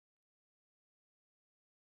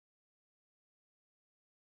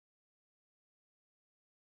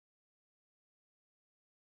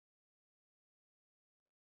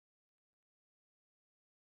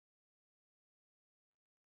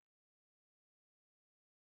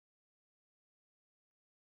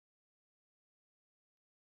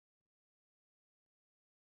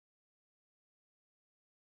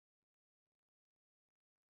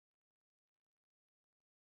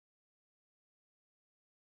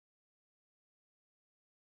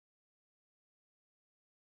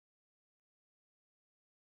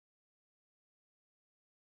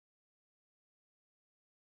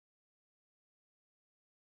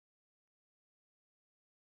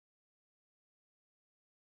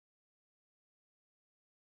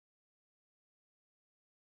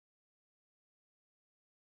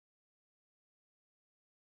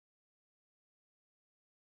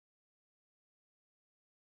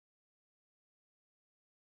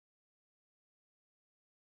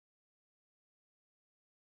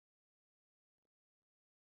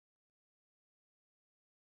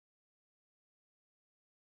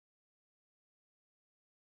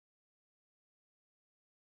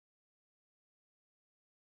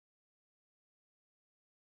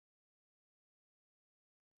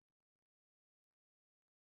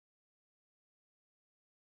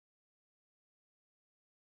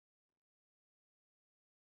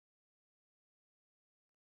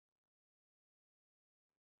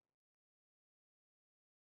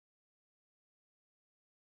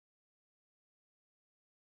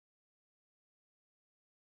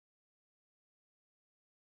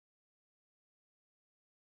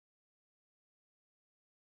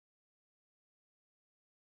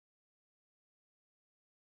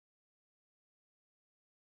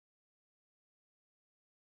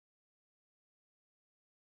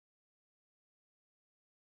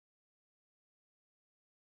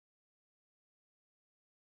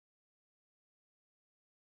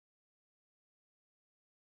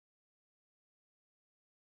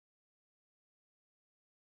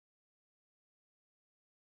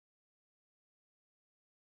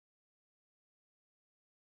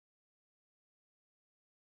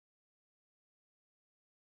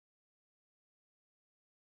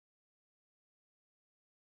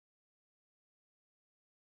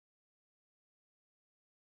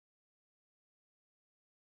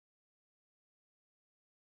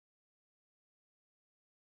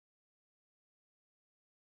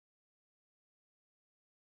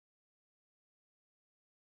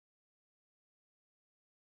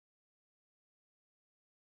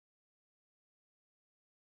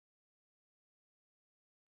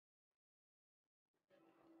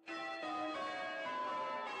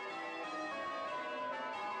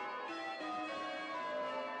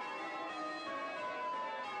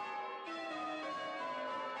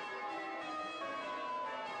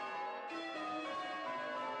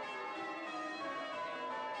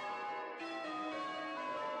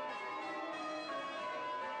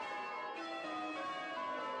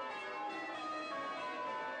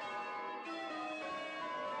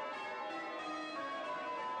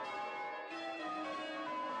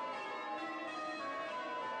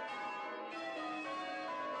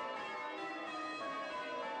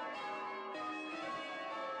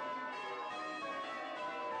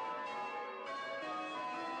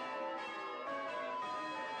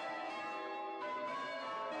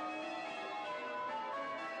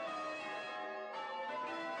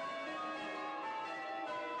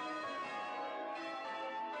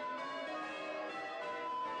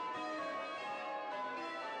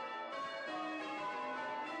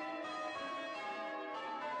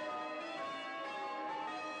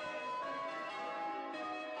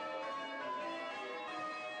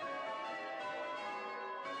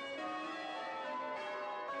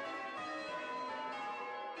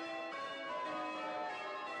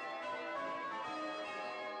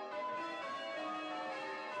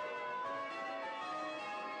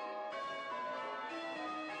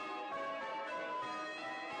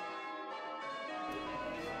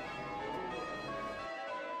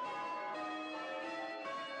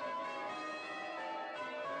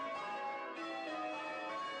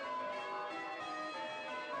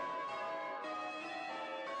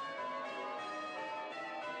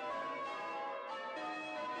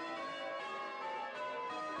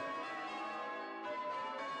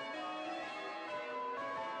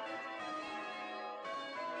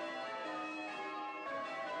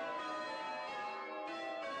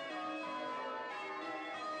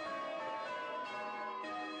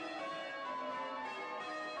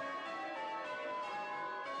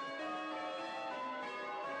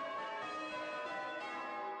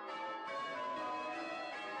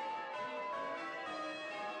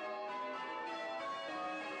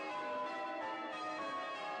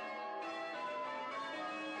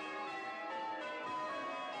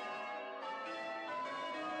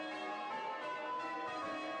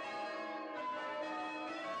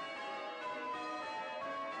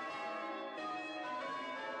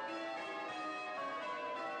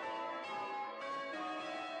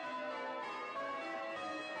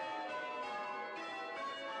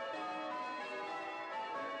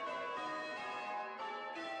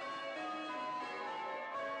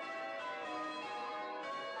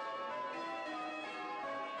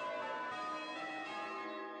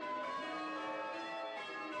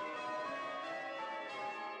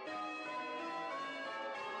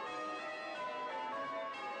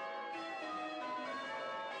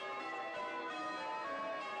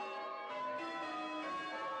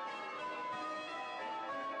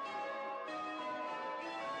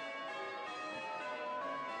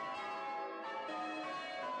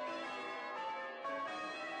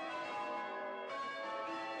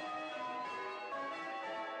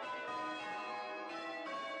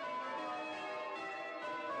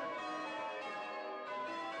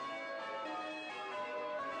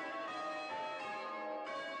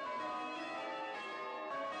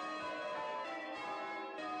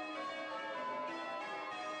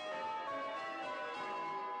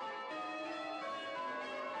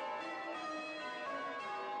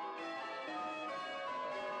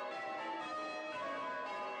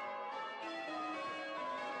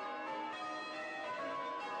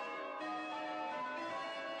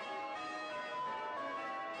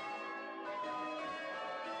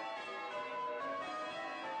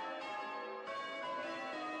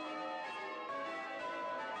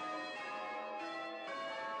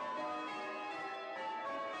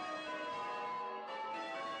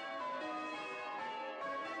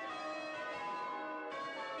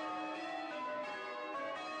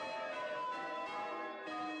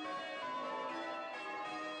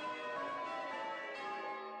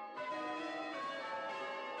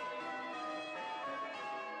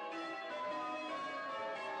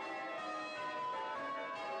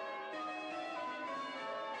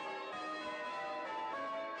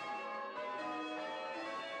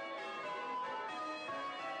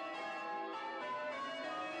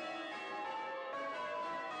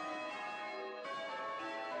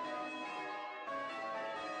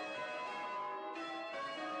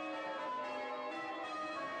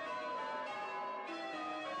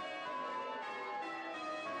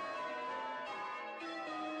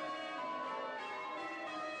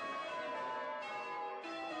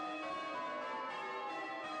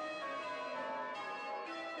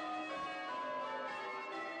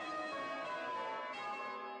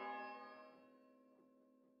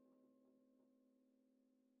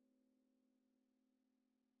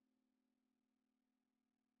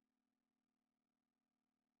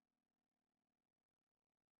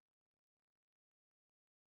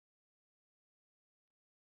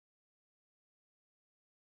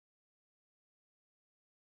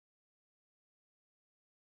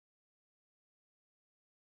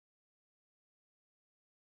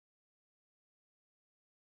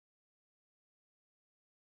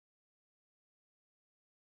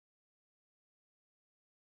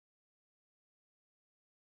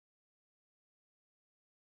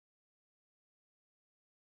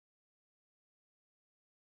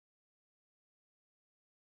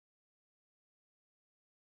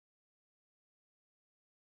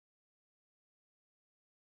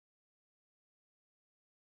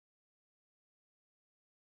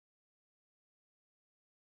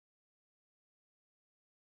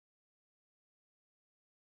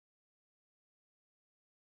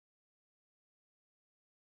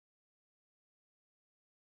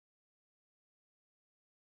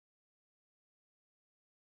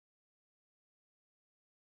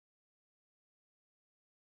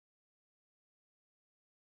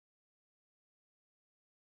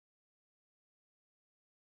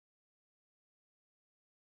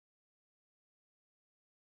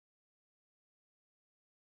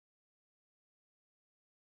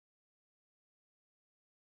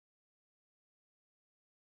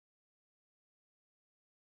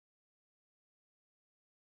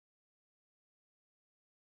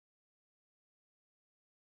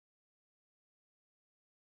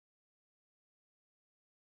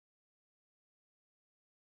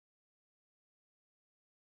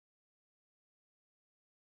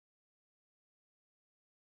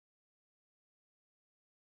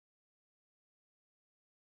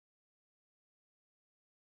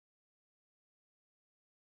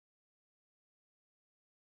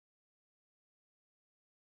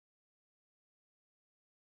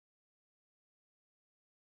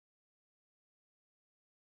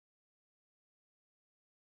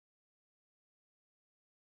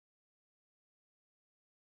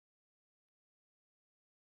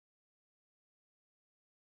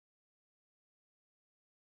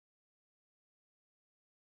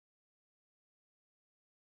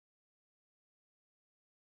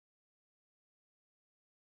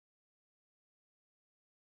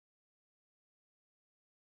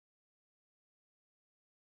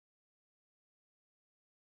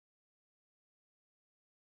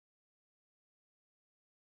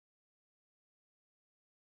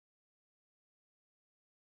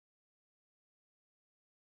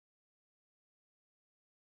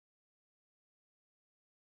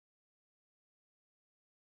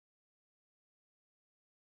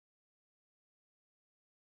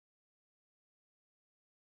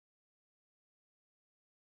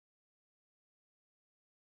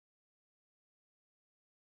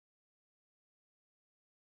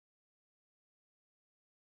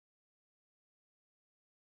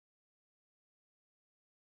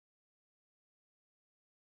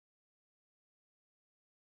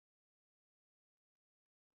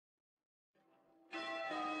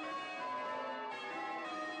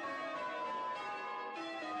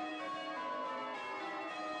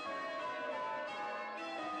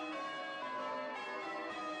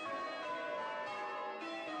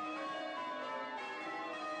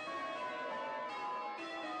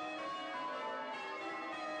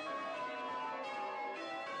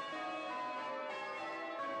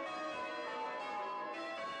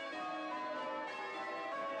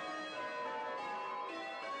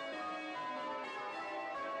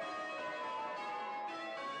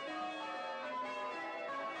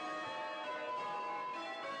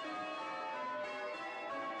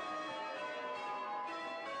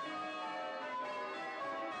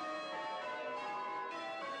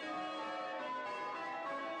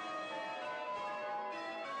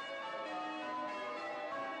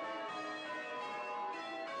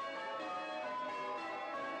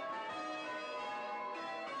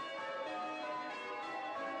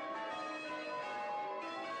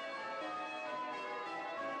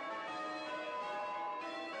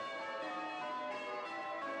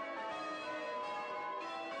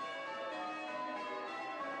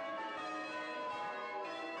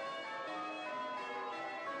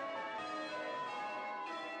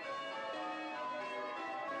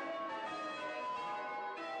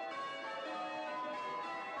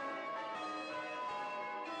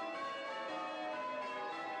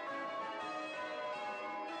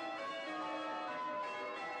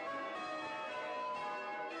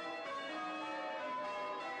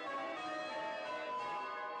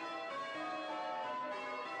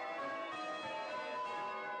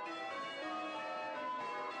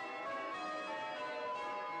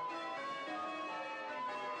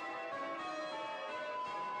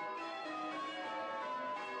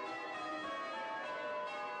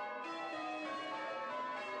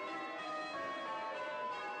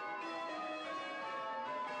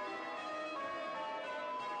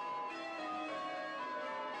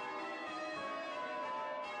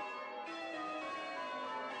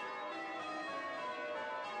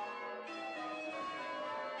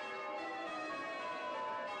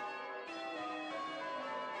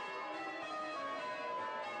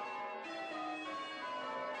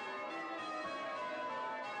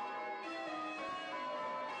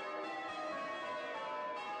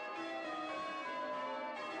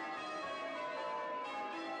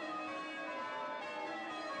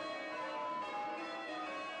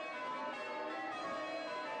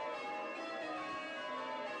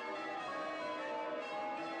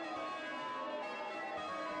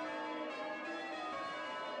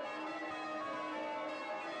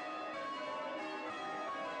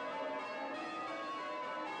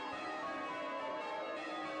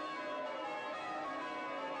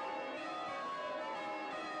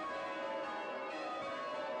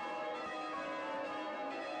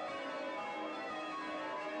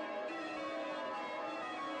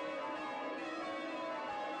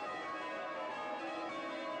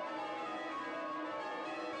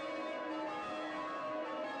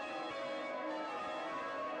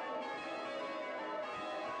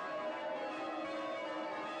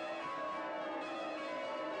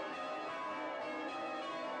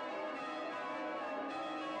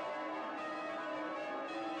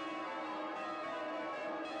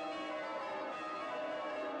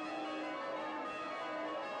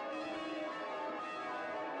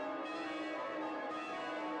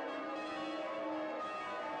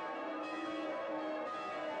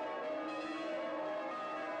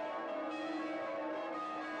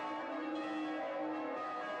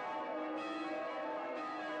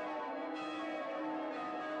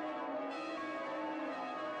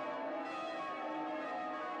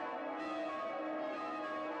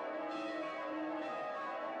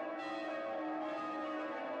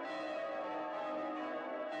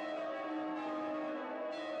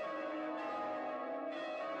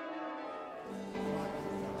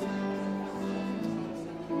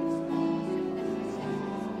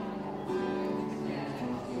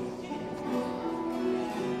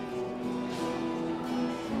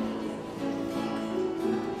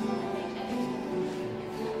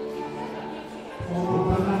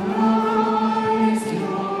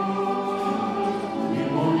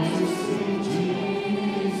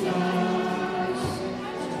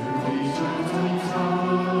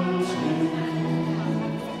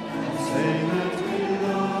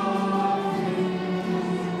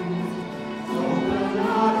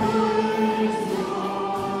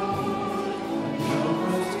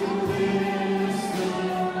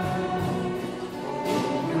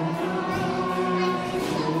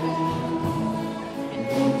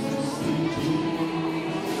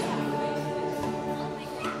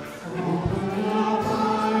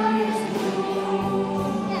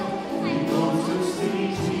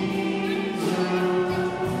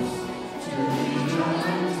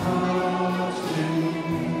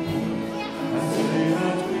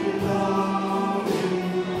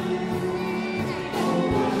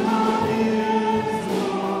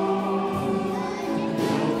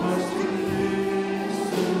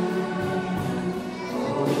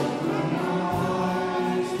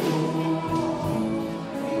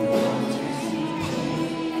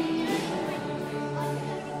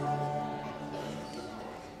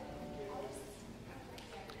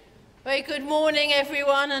Very good morning,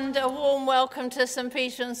 everyone, and a warm welcome to St.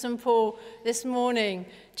 Peter and St. Paul this morning.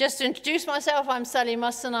 Just to introduce myself, I'm Sally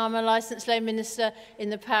Musson. I'm a licensed lay minister in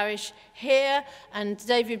the parish here, and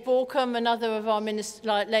David Balcombe, another of our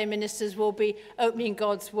lay ministers, will be opening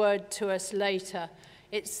God's word to us later.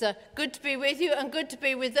 It's good to be with you and good to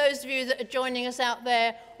be with those of you that are joining us out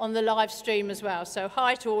there on the live stream as well. So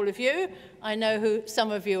hi to all of you. I know who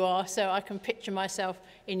some of you are, so I can picture myself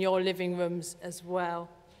in your living rooms as well.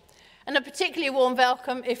 And a particularly warm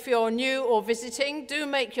welcome if you're new or visiting. Do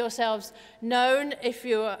make yourselves known if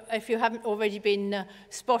you haven't already been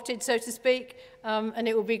spotted, so to speak. And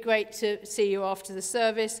it will be great to see you after the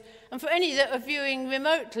service. And for any that are viewing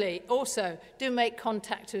remotely, also do make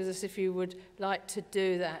contact with us if you would like to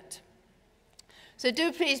do that. So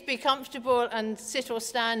do please be comfortable and sit or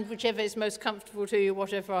stand, whichever is most comfortable to you,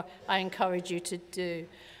 whatever I encourage you to do.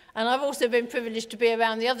 And I've also been privileged to be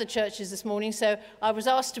around the other churches this morning, so I was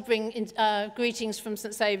asked to bring greetings from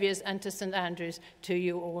St. Saviour's and to St. Andrew's to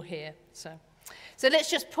you all here. So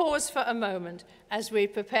let's just pause for a moment as we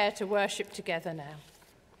prepare to worship together now.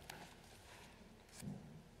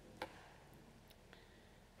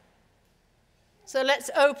 So let's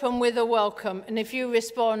open with a welcome, and if you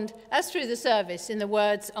respond, as through the service, in the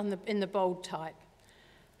words in the bold type.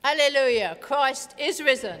 Alleluia, Christ is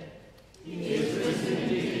risen. He is risen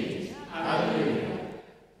indeed. Alleluia.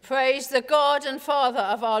 Praise the God and Father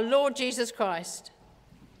of our Lord Jesus Christ.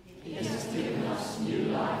 He has given us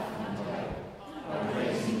new life and hope by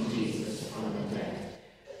raising Jesus from the dead.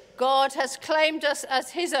 God has claimed us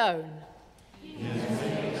as his own. He has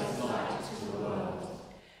made us light to the world.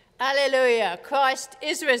 Alleluia, Christ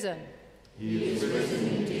is risen. He is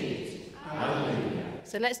risen indeed. Alleluia.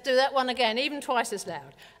 So let's do that one again, even twice as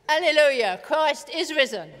loud. Alleluia, Christ is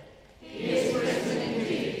risen. He is risen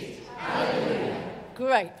indeed. Alleluia.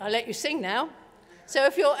 Great, I'll let you sing now. So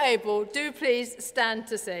if you're able, do please stand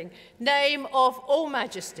to sing. Name of all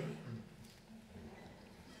majesty.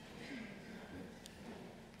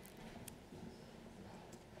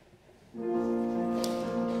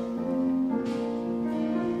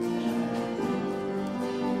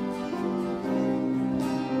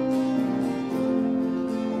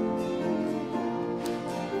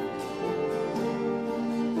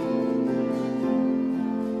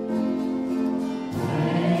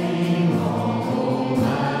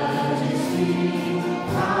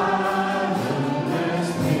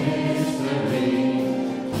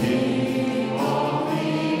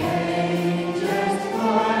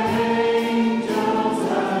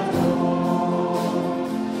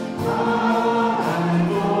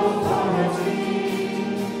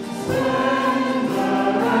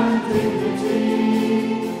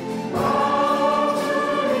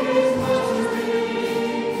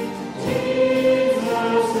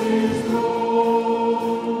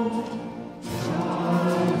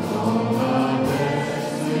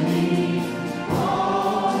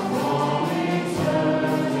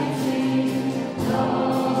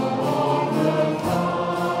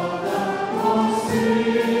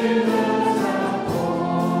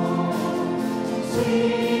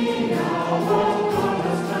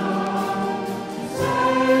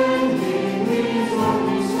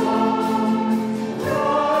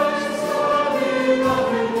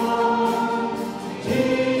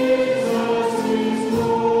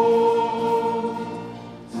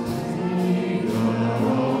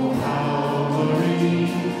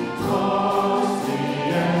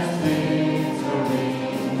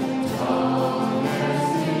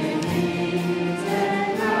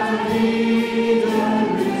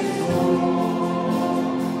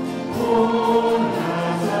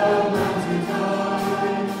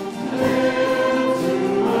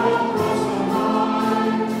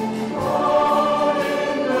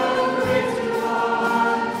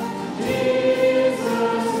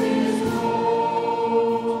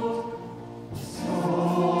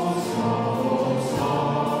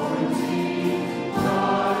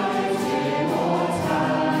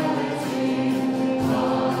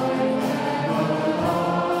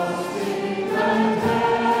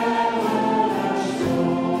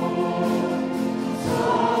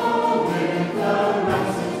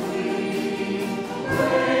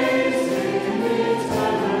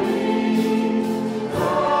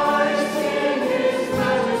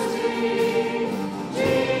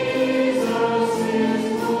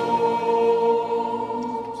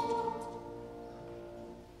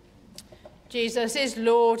 Jesus is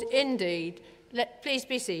Lord indeed. Please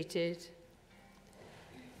be seated.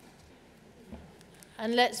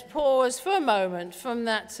 And let's pause for a moment from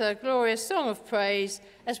that glorious song of praise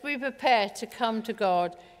as we prepare to come to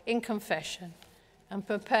God in confession and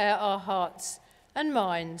prepare our hearts and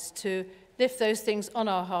minds to lift those things on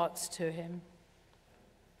our hearts to him.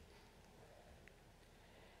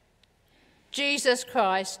 Jesus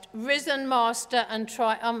Christ, risen Master and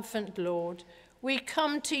triumphant Lord, we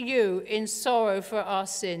come to you in sorrow for our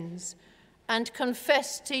sins and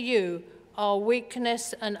confess to you our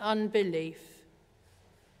weakness and unbelief.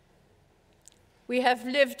 We have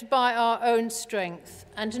lived by our own strength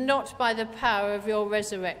and not by the power of your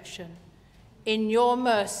resurrection. In your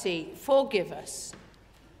mercy, forgive us.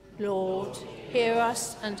 Lord, hear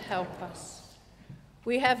us and help us.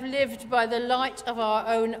 We have lived by the light of our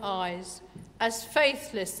own eyes, as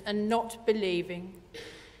faithless and not believing.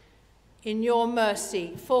 In your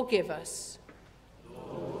mercy, forgive us.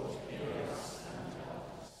 Lord, hear us and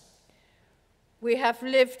help us. We have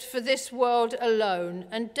lived for this world alone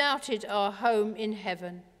and doubted our home in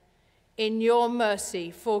heaven. In your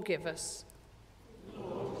mercy, forgive us.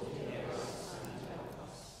 Lord, hear us and help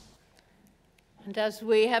us. And as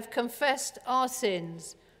we have confessed our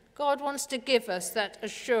sins, God wants to give us that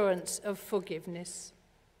assurance of forgiveness.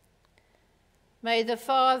 May the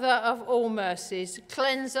Father of all mercies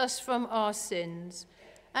cleanse us from our sins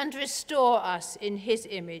and restore us in his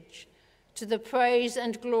image, to the praise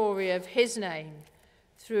and glory of his name,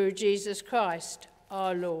 through Jesus Christ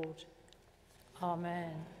our Lord.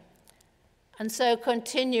 Amen. And so,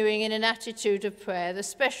 continuing in an attitude of prayer, the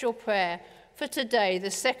special prayer for today, the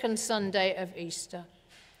second Sunday of Easter.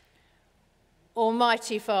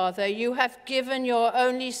 Almighty Father, you have given your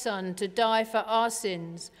only Son to die for our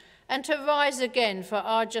sins and to rise again for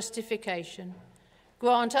our justification.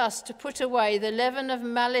 Grant us to put away the leaven of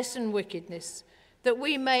malice and wickedness, that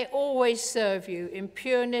we may always serve you in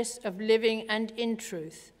pureness of living and in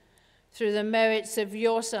truth, through the merits of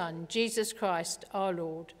your Son, Jesus Christ our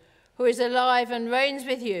Lord, who is alive and reigns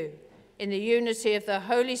with you in the unity of the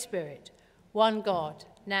Holy Spirit, one God,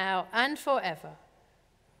 now and forever.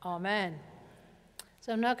 Amen.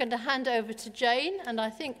 So I'm now going to hand over to Jane, and I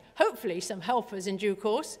think hopefully some helpers in due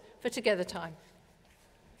course for Together Time.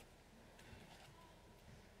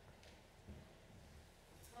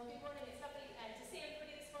 Well, good morning. It's lovely to see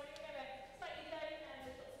everybody this morning. We know we're slightly low and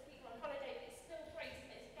with lots of people on holiday, but it's still great,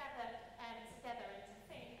 isn't it, to gather together and to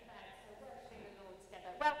think about worshiping the Lord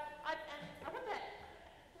together. Well, I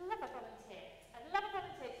love a volunteer. I'd love a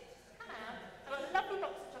volunteer to just come out. I've got a lovely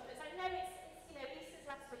box of chocolates. I know it's Easter's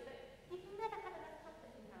last week, but you can never have enough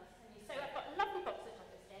chocolate in the house, can you? So I've got a lovely box of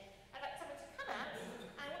chocolates here. I'd like someone to come out,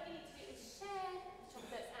 and what you need to do is share the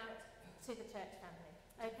chocolates out to the church family.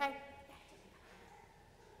 Okay?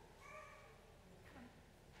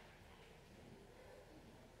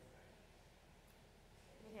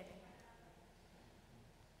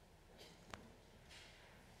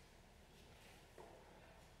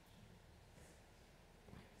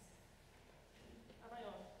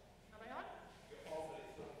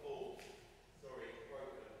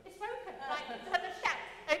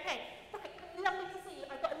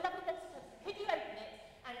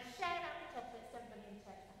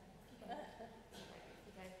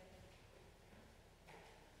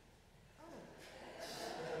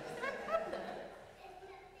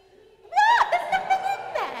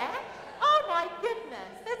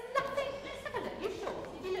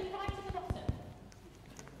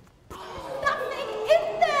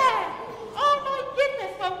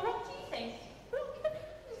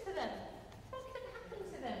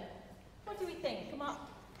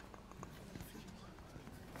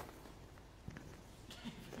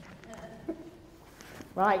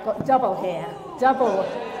 Right, got double here.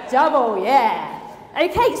 Double, yeah.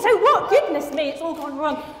 Okay, so what? Goodness me, it's all gone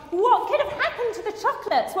wrong. What could have happened to the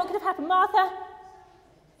chocolates? What could have happened, Martha?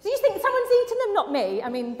 Do you think someone's eaten them? Not me. I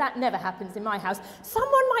mean, that never happens in my house.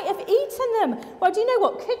 Someone might have eaten them. Well, do you know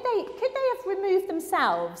what? Could they have removed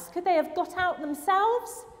themselves? Could they have got out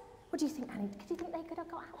themselves? What do you think, Annie? Do you think they could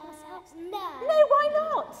have got out themselves? No. No, why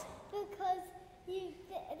not? Because they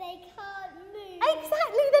can't move.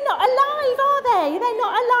 Exactly, they're not alive, are they? They're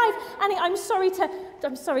not alive. Annie, I'm sorry to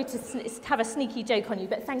have a sneaky joke on you,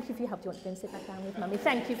 but thank you for your help. Do you want to go and sit back down with Mummy?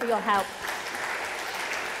 Thank you for your help.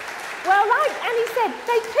 Well, like Annie said,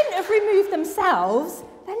 they couldn't have removed themselves.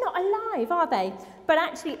 They're not alive, are they? But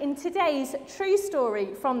actually, in today's true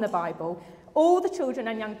story from the Bible, all the children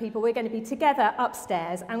and young people, we're going to be together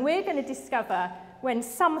upstairs, and we're going to discover when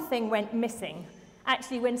something went missing.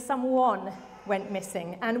 Actually, when someone went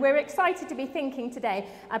missing. And we're excited to be thinking today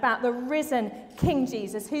about the risen King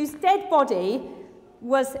Jesus, whose dead body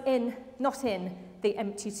was not in the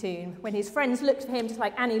empty tomb. When his friends looked for him, just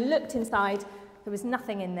like Annie looked inside, there was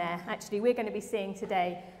nothing in there. Actually, we're going to be seeing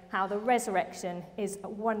today how the resurrection is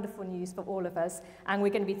wonderful news for all of us. And we're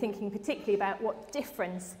going to be thinking particularly about what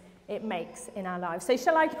difference it makes in our lives. So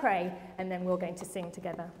shall I pray, and then we're going to sing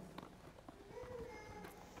together.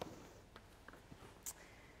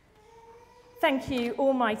 Thank you,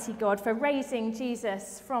 Almighty God, for raising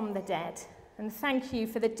Jesus from the dead, and thank you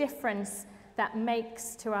for the difference that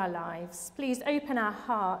makes to our lives. Please open our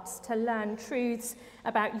hearts to learn truths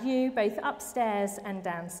about you, both upstairs and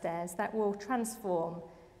downstairs, that will transform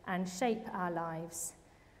and shape our lives.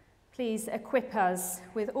 Please equip us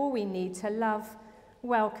with all we need to love,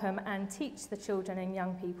 welcome, and teach the children and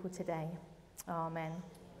young people today. Amen.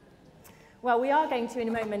 Well, we are going to, in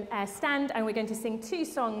a moment, stand, and we're going to sing 2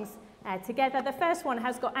 songs together. The first one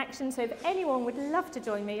has got action, so if anyone would love to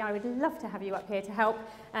join me, I would love to have you up here to help.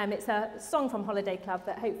 It's a song from Holiday Club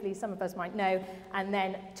that hopefully some of us might know, and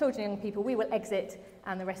then children and young people, we will exit,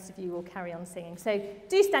 and the rest of you will carry on singing. So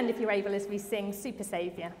do stand if you're able as we sing Super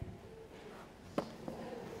Saviour.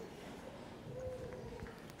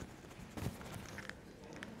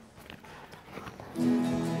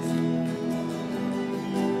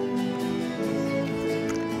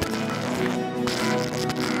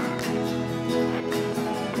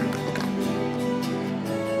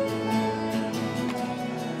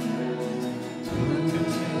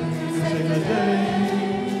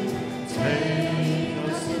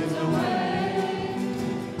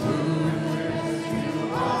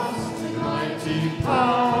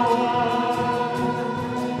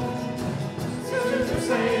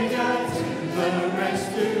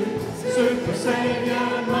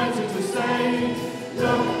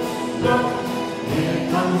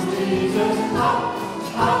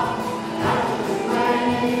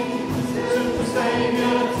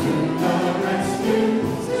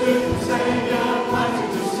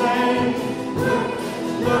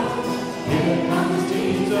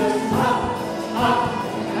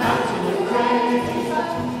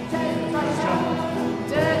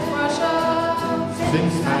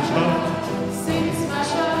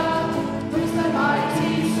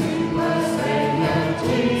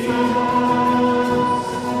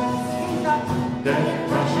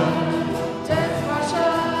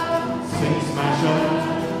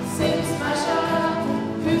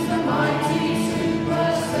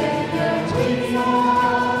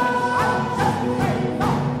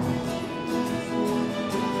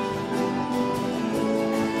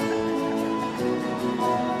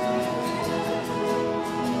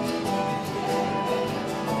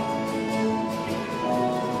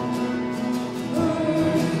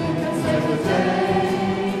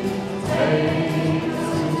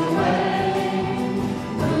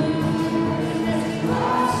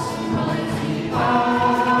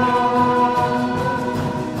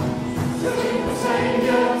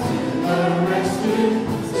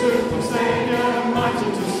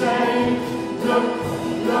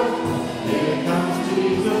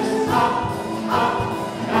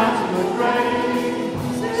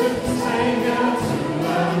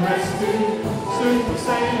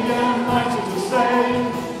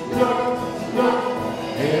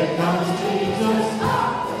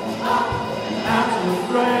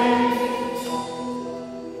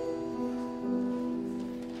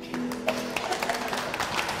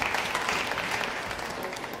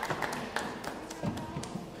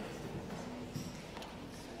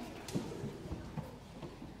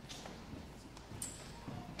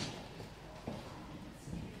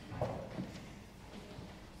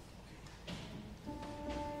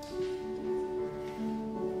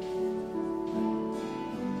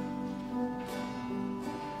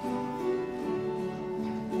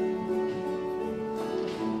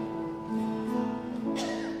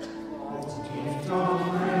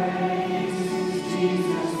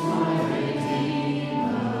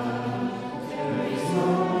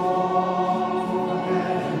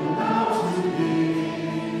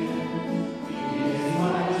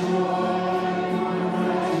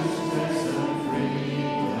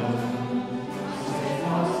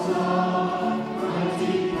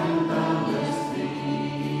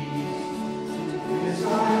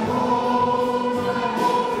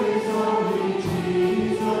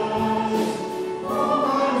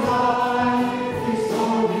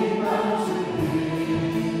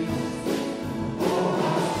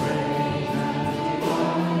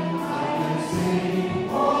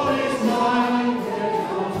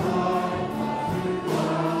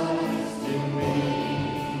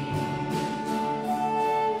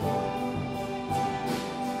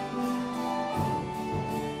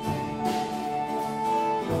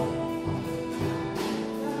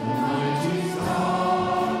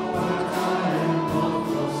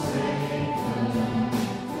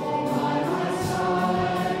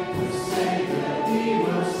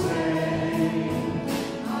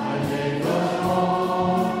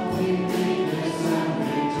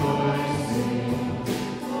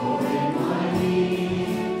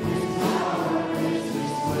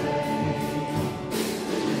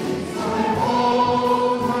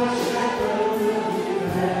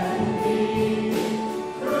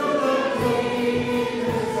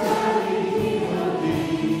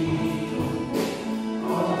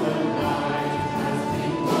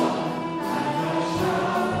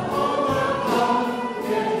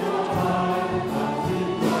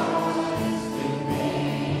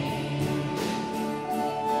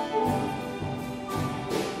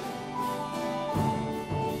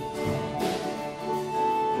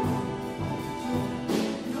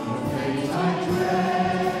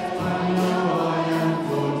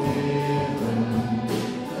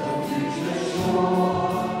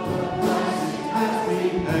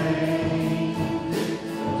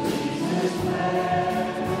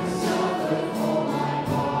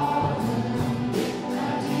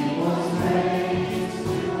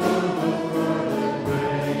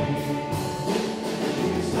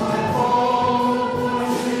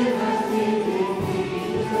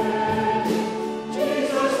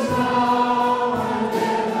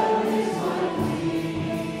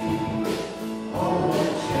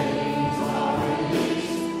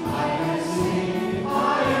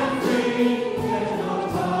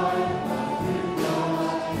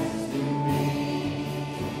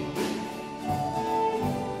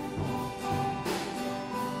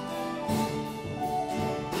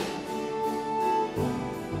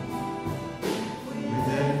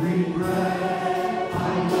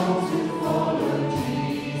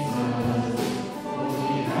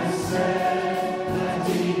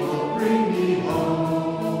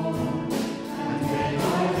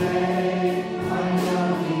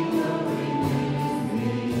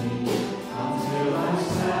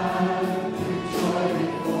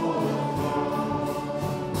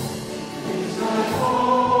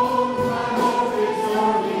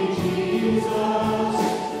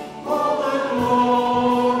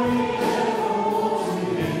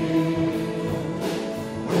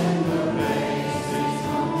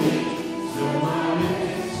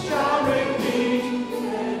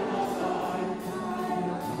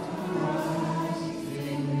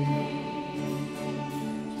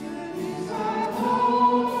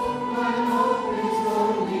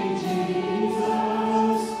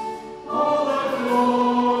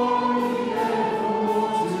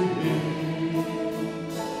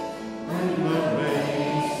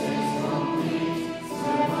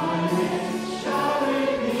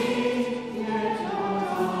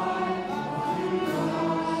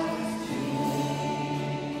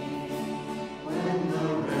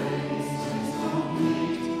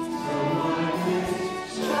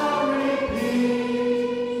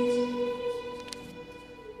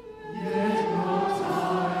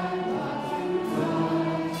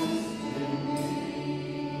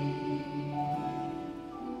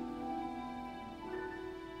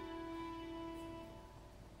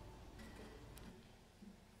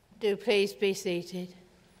 Do please be seated.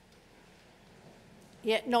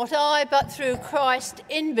 Yet not I, but through Christ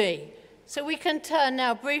in me. So we can turn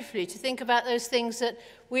now briefly to think about those things that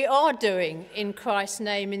we are doing in Christ's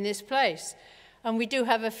name in this place. And we do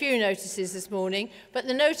have a few notices this morning, but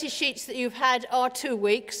the notice sheets that you've had are 2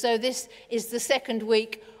 weeks, so this is the second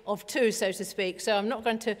week of 2, so to speak. So I'm not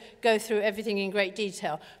going to go through everything in great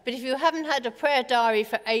detail. But if you haven't had a prayer diary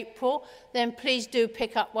for April, then please do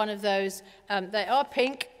pick up one of those. They are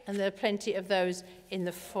pink, and there are plenty of those in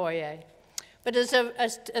the foyer. But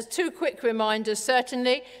as 2 quick reminders,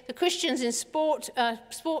 certainly, the Christians in Sports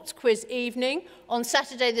Quiz evening on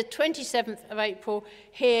Saturday the 27th of April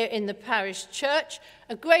here in the parish church.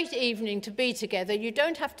 A great evening to be together. You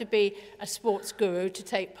don't have to be a sports guru to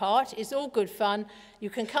take part. It's all good fun.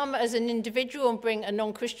 You can come as an individual and bring a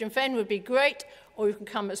non-Christian friend, would be great, or you can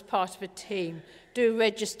come as part of a team. Do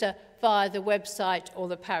register via the website or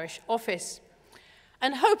the parish office.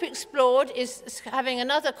 And Hope Explored is having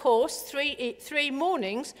another course, three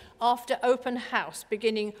mornings after open house,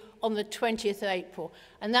 beginning on the 20th of April.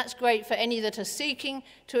 And that's great for any that are seeking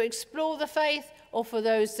to explore the faith or for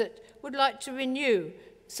those that would like to renew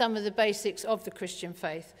some of the basics of the Christian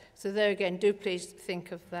faith. So there again, do please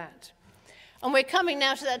think of that. And we're coming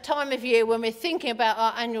now to that time of year when we're thinking about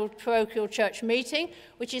our annual parochial church meeting,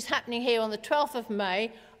 which is happening here on the 12th of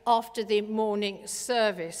May after the morning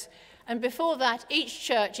service. And before that, each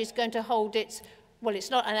church is going to hold its, well, it's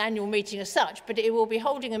not an annual meeting as such, but it will be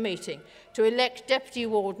holding a meeting to elect deputy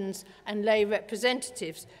wardens and lay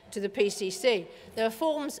representatives to the PCC. There are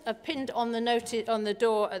forms pinned on the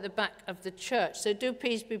door at the back of the church, so do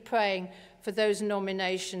please be praying for those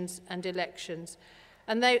nominations and elections.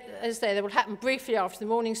 And they will happen briefly after the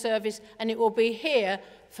morning service, and it will be here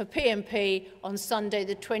for P&P on Sunday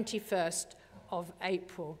the 21st of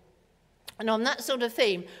April. And on that sort of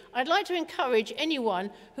theme, I'd like to encourage anyone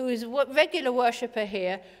who is a regular worshipper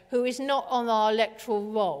here who is not on our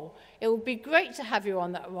electoral roll. It would be great to have you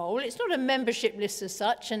on that roll. It's not a membership list as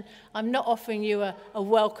such, and I'm not offering you a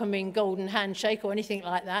welcoming golden handshake or anything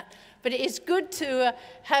like that, but it is good to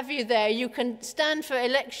have you there. You can stand for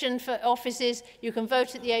election for offices, you can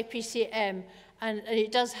vote at the APCM, and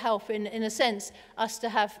it does help, in a sense, us to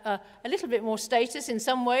have a little bit more status in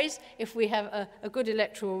some ways if we have a good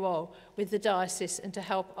electoral role with the diocese and to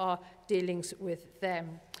help our dealings with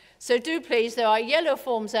them. So do please, there are yellow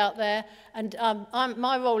forms out there, and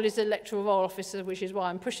my role is electoral roll officer, which is why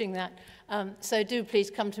I'm pushing that. So do please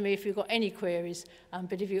come to me if you've got any queries,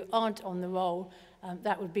 but if you aren't on the roll,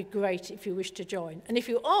 that would be great if you wish to join. And if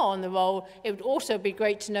you are on the roll, it would also be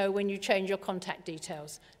great to know when you change your contact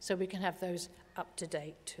details, so we can have those up to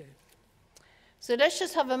date too. So let's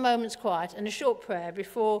just have a moment's quiet and a short prayer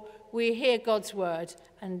before we hear God's word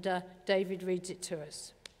and David reads it to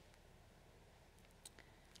us.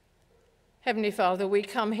 Heavenly Father, we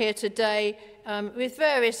come here today with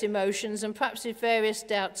various emotions and perhaps with various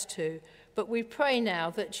doubts too, but we pray now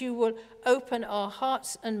that you will open our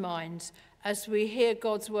hearts and minds as we hear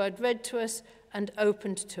God's word read to us and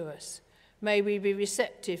opened to us. May we be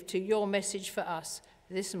receptive to your message for us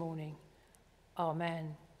this morning.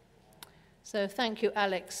 Amen. So thank you,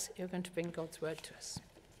 Alex. You're going to bring God's word to us.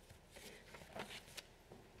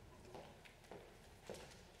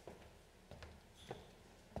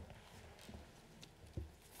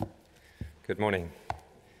 Good morning.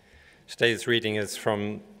 Today's reading is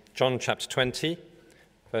from John chapter 20,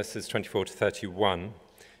 verses 24 to 31.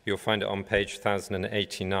 You'll find it on page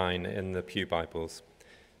 1089 in the Pew Bibles.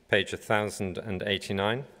 Page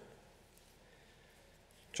 1089.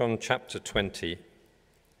 John chapter 20,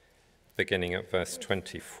 beginning at verse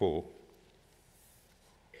 24.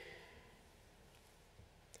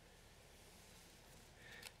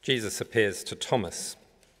 Jesus appears to Thomas.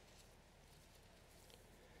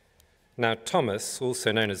 Now Thomas,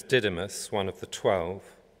 also known as Didymus, one of the 12,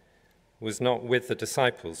 was not with the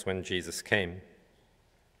disciples when Jesus came.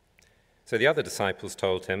 So the other disciples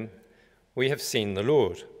told him, "We have seen the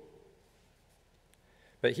Lord."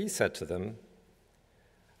 But he said to them,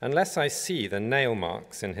 "Unless I see the nail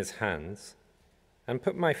marks in his hands, and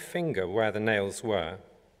put my finger where the nails were,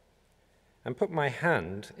 and put my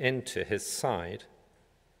hand into his side,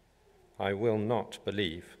 I will not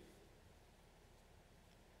believe."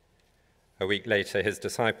 A week later, his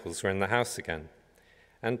disciples were in the house again,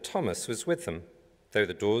 and Thomas was with them. Though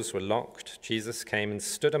the doors were locked, Jesus came and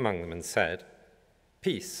stood among them and said,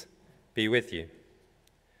 "Peace be with you."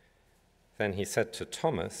 Then he said to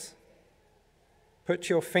Thomas, "Put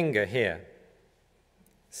your finger here.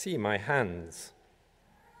 See my hands.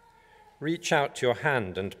 Reach out your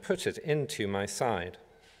hand and put it into my side.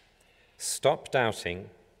 Stop doubting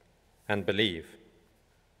and believe."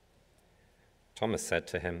 Thomas said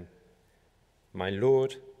to him, "My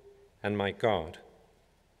Lord and my God."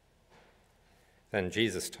 Then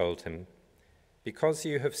Jesus told him, "Because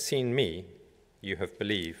you have seen me, you have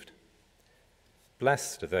believed.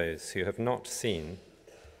 Blessed are those who have not seen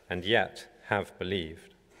and yet have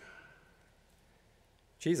believed."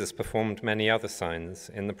 Jesus performed many other signs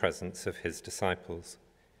in the presence of his disciples,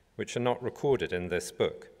 which are not recorded in this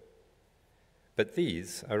book. But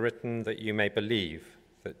these are written that you may believe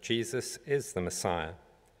that Jesus is the Messiah,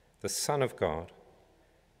 the Son of God,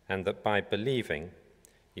 and that by believing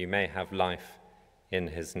you may have life in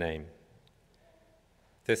his name.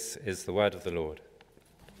 This is the word of the Lord.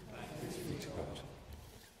 Thanks be to God.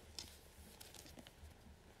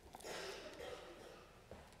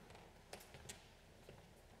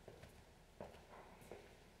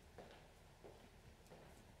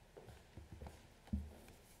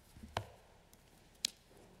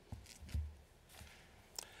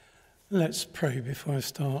 Let's pray before I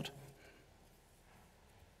start.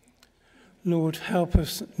 Lord, help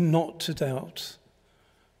us not to doubt,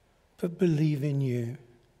 but believe in you,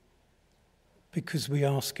 because we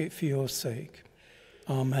ask it for your sake.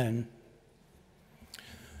 Amen.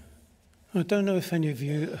 I don't know if any of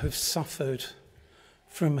you have suffered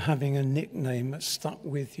from having a nickname that stuck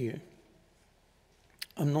with you.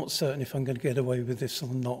 I'm not certain if I'm going to get away with this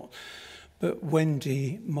or not, but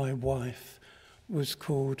Wendy, my wife, was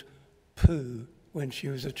called Pooh when she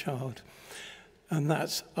was a child, and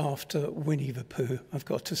that's after Winnie the Pooh, I've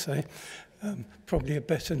got to say. Probably a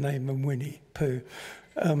better name than Winnie Pooh.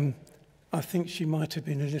 I think she might have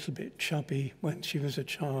been a little bit chubby when she was a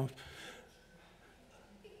child.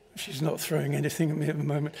 She's not throwing anything at me at the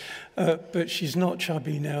moment, but she's not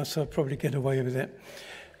chubby now, so I'll probably get away with it.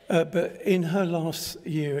 But in her last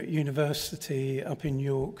year at university up in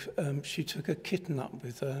York, she took a kitten up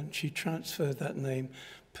with her, and she transferred that name,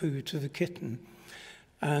 Pooh, to the kitten.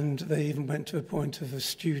 And they even went to a point of a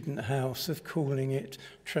student house of calling it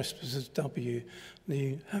Trespassers W.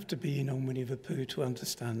 You have to be in on Winnie the Pooh to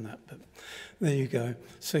understand that, but there you go.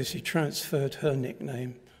 So she transferred her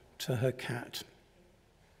nickname to her cat.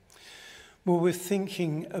 Well, we're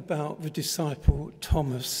thinking about the disciple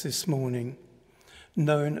Thomas this morning,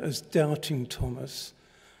 known as Doubting Thomas.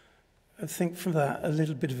 I think from that, a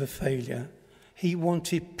little bit of a failure. He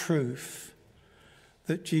wanted proof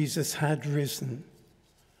that Jesus had risen.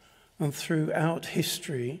 And throughout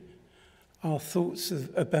history, our thoughts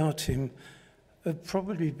about him have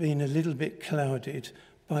probably been a little bit clouded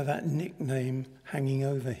by that nickname hanging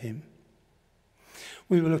over him.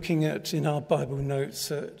 We were looking at, in our Bible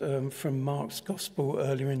notes, from Mark's Gospel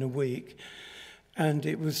earlier in the week, and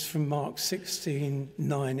it was from Mark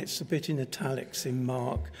 16:9. It's a bit in italics in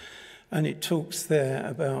Mark, and it talks there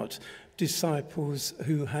about disciples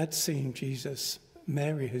who had seen Jesus.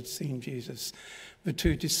 Mary had seen Jesus. The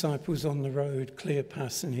two disciples on the road,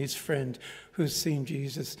 Cleopas and his friend, who had seen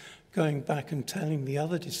Jesus, going back and telling the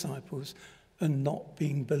other disciples and not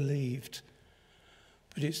being believed.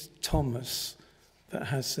 But it's Thomas that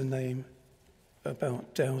has the name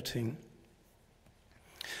about doubting.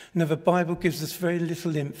 Now, the Bible gives us very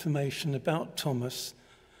little information about Thomas.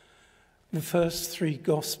 The first three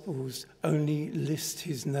Gospels only list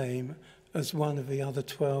his name as one of the other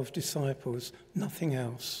 12 disciples, nothing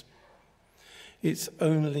else. It's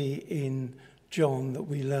only in John that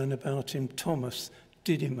we learn about him, Thomas,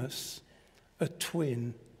 Didymus, a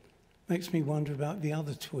twin. Makes me wonder about the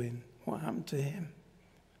other twin. What happened to him?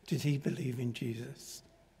 Did he believe in Jesus?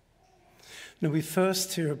 Now, we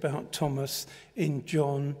first hear about Thomas in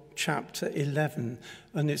John chapter 11,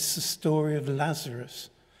 and it's the story of Lazarus,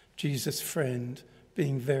 Jesus' friend,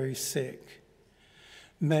 being very sick.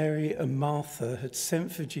 Mary and Martha had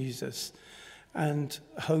sent for Jesus and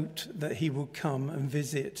hoped that he would come and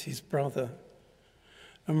visit his brother.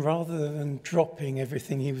 And rather than dropping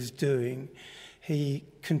everything he was doing, he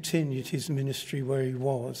continued his ministry where he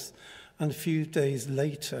was. And a few days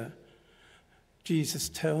later, Jesus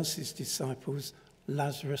tells his disciples,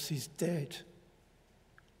 Lazarus is dead.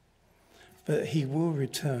 But he will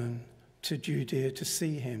return to Judea to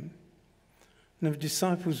see him. Now, the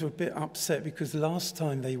disciples were a bit upset because last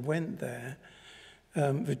time they went there,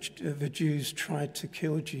 the Jews tried to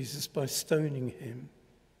kill Jesus by stoning him.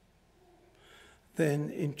 Then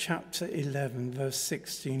in chapter 11, verse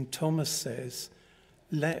 16, Thomas says,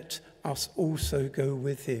 "Let us also go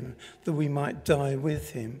with him, that we might die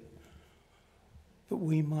with him." But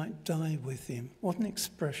we might die with him. What an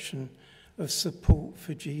expression of support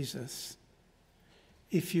for Jesus.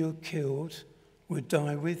 If you're killed, we'll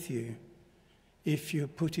die with you. If you're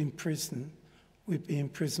put in prison, we'd be in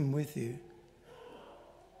prison with you.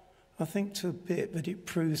 I think to a bit that it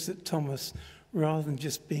proves that Thomas, rather than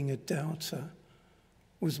just being a doubter,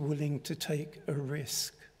 was willing to take a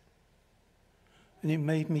risk. And it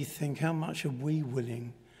made me think, how much are we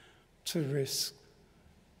willing to risk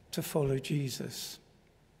to follow Jesus?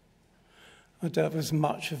 I doubt there's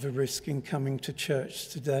much of a risk in coming to church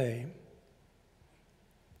today.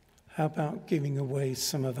 How about giving away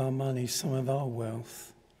some of our money, some of our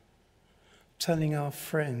wealth? Telling our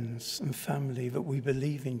friends and family that we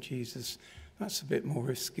believe in Jesus? That's a bit more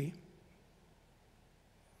risky.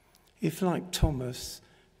 If, like Thomas,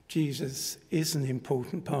 Jesus is an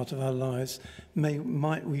important part of our lives,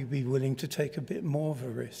 might we be willing to take a bit more of a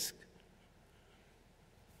risk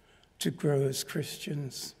to grow as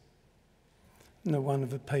Christians? You know, one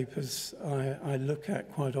of the papers I look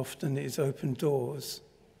at quite often is Open Doors,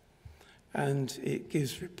 and it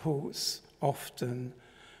gives reports often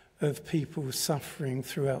of people suffering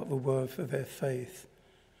throughout the world for their faith.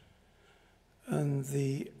 And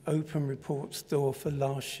the Open Reports door for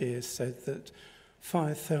last year said that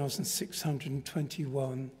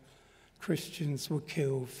 5,621 Christians were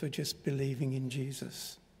killed for just believing in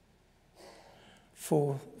Jesus.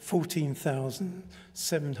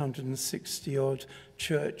 14,760 odd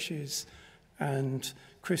churches and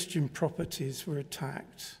Christian properties were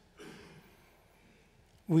attacked.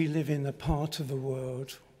 We live in a part of the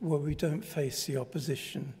world where we don't face the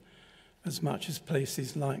opposition as much as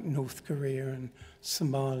places like North Korea and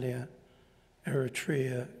Somalia,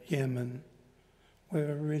 Eritrea, Yemen, where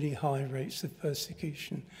there are really high rates of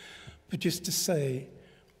persecution. But just to say,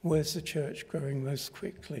 where's the church growing most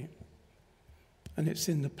quickly? And it's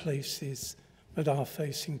in the places that are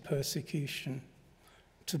facing persecution.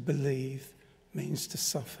 To believe means to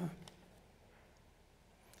suffer.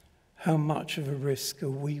 How much of a risk are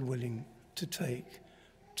we willing to take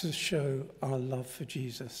to show our love for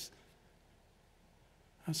Jesus?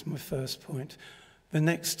 That's my first point. The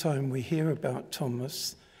next time we hear about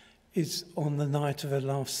Thomas is on the night of the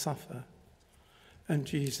Last Supper. And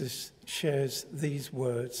Jesus shares these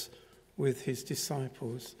words with his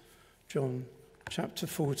disciples. John chapter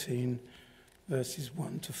 14, verses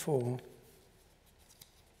 1 to 4.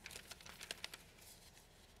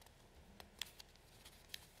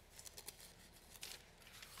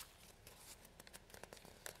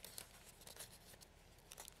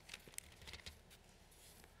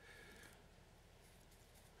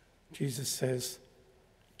 Jesus says,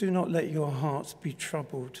 "Do not let your hearts be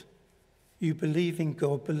troubled. You believe in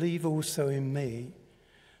God, believe also in me.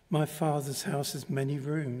 My Father's house has many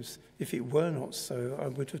rooms. If it were not so, I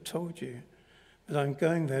would have told you. But I'm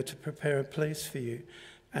going there to prepare a place for you.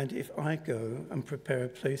 And if I go and prepare a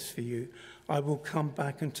place for you, I will come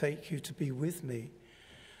back and take you to be with me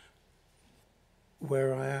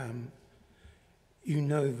where I am. You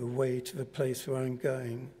know the way to the place where I'm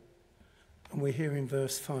going." And we hear in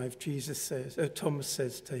verse 5, Thomas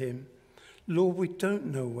says to him, "Lord, we don't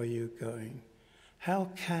know where you're going.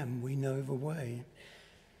 How can we know the way?"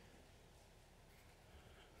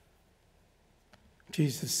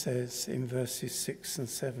 Jesus says in verses 6 and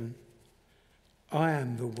 7, "I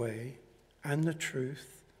am the way and the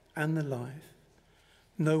truth and the life.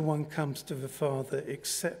 No one comes to the Father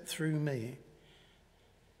except through me.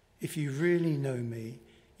 If you really know me,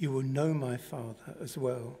 you will know my Father as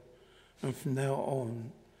well. And from now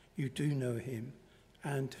on, you do know him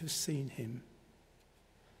and have seen him."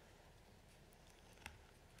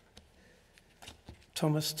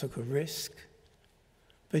 Thomas took a risk,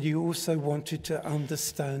 but he also wanted to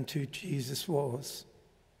understand who Jesus was.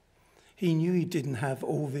 He knew he didn't have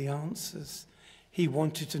all the answers. He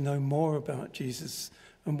wanted to know more about Jesus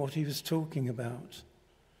and what he was talking about.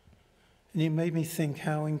 And it made me think,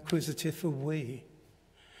 how inquisitive are we?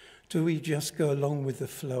 Do we just go along with the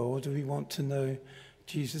flow, or do we want to know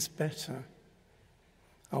Jesus better?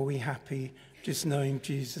 Are we happy just knowing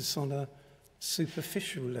Jesus on a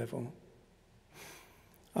superficial level?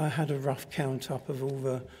 I had a rough count up of all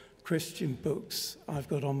the Christian books I've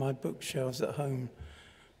got on my bookshelves at home,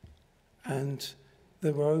 and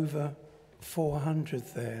there were over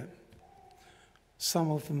 400 there. Some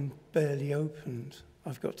of them barely opened,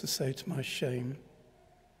 I've got to say, to my shame.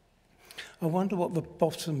 I wonder what the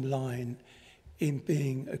bottom line in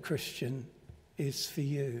being a Christian is for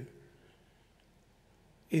you.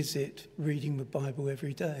 Is it reading the Bible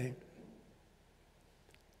every day?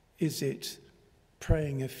 Is it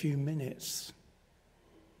praying a few minutes?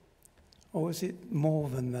 Or is it more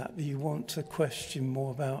than that you want to question more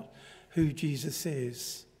about who Jesus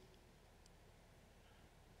is?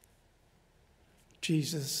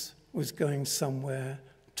 Jesus was going somewhere.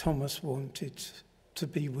 Thomas wanted to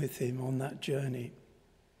be with him on that journey.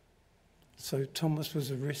 So Thomas was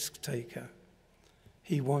a risk taker.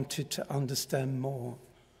 He wanted to understand more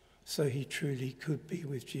so he truly could be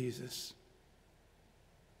with Jesus.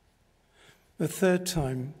 The third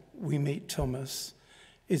time we meet Thomas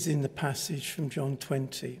is in the passage from John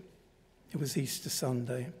 20. It was Easter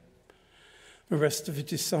Sunday. The rest of the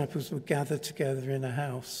disciples were gathered together in a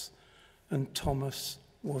house, and Thomas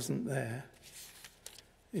wasn't there.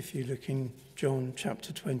 If you look in John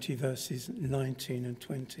chapter 20, verses 19 and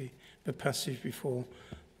 20, the passage before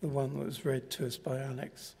the one that was read to us by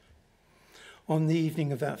Alex. On the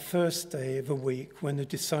evening of that first day of the week, when the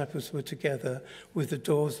disciples were together with the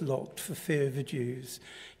doors locked for fear of the Jews,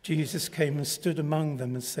 Jesus came and stood among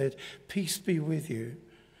them and said, "Peace be with you."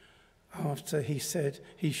 After he said,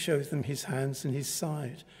 he showed them his hands and his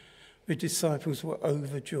side. The disciples were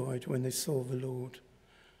overjoyed when they saw the Lord.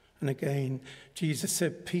 And again, Jesus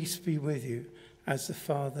said, "Peace be with you. As the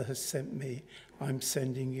Father has sent me, I'm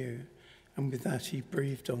sending you." And with that, he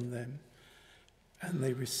breathed on them. And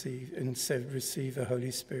they received and said, "Receive the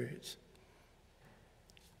Holy Spirit."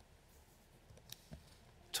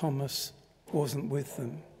 Thomas wasn't with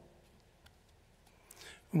them.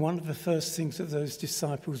 And one of the first things that those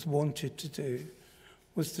disciples wanted to do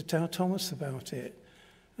was to tell Thomas about it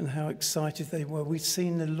and how excited they were. "We've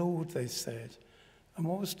seen the Lord," they said. And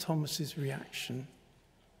what was Thomas's reaction?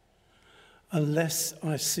 "Unless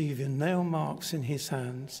I see the nail marks in his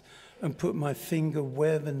hands and put my finger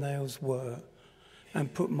where the nails were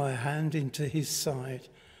and put my hand into his side,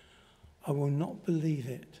 I will not believe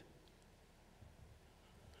it."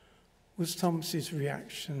 Was Thomas's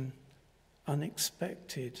reaction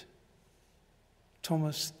unexpected?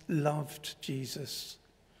 Thomas loved Jesus.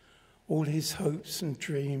 All his hopes and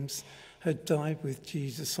dreams had died with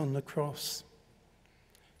Jesus on the cross.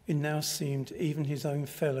 It now seemed even his own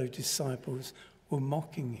fellow disciples were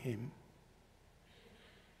mocking him.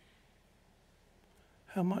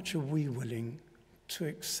 How much are we willing to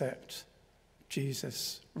accept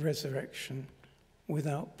Jesus' resurrection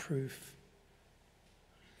without proof?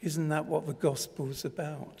 Isn't that what the gospel's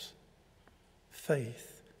about?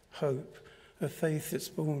 Faith, hope, a faith that's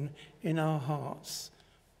born in our hearts,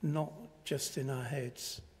 not just in our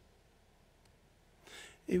heads.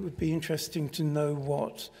 It would be interesting to know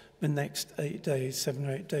what the next 8 days, 7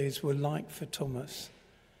 or 8 days, were like for Thomas.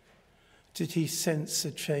 Did he sense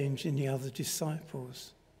a change in the other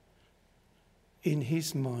disciples? In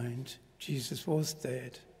his mind, Jesus was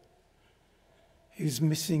dead. He was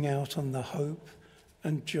missing out on the hope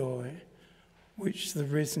and joy which the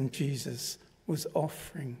risen Jesus was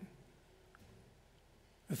offering.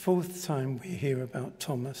 The fourth time we hear about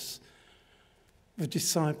Thomas, the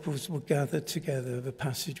disciples were gathered together, the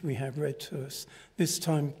passage we have read to us. This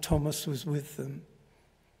time Thomas was with them.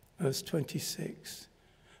 Verse 26.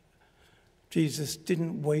 Jesus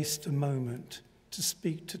didn't waste a moment to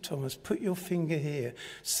speak to Thomas. "Put your finger here.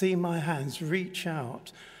 See my hands. Reach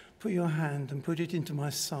out. Put your hand and put it into my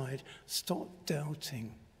side. Stop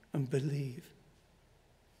doubting and believe."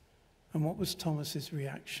 And what was Thomas's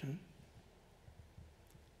reaction?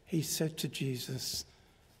 He said to Jesus,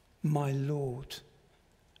 "My Lord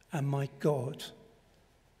and my God."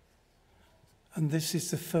 And this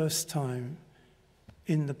is the first time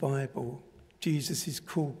in the Bible Jesus is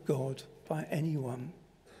called God by anyone.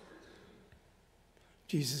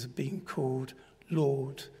 Jesus had been called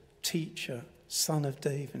Lord, Teacher, Son of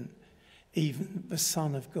David, even the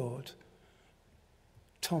Son of God.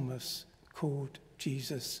 Thomas called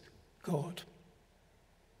Jesus God.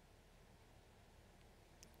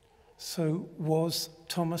 So was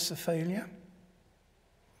Thomas a failure?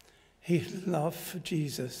 He had love for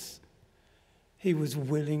Jesus. He was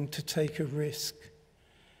willing to take a risk.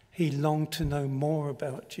 He longed to know more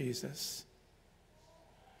about Jesus.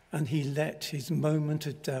 And he let his moment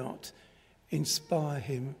of doubt inspire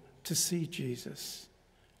him to see Jesus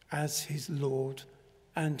as his Lord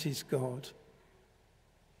and his God.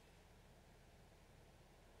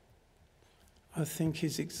 I think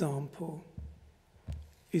his example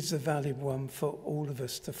is a valid one for all of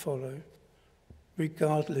us to follow,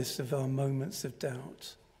 regardless of our moments of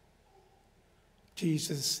doubt.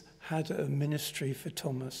 Jesus had a ministry for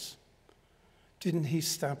Thomas. Didn't he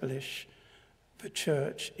establish the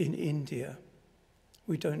church in India?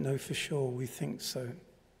 We don't know for sure, we think so.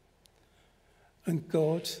 And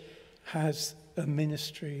God has a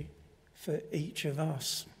ministry for each of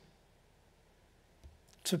us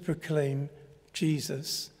to proclaim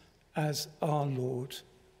Jesus as our Lord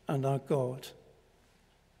and our God.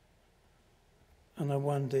 And I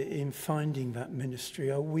wonder, in finding that ministry,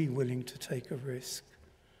 are we willing to take a risk?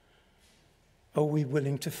 Are we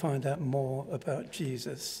willing to find out more about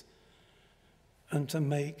Jesus and to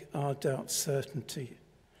make our doubts certainty,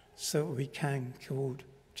 so that we can call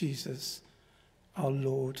Jesus our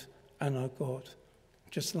Lord and our God,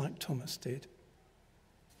 just like Thomas did.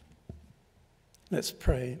 Let's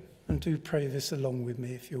pray, and do pray this along with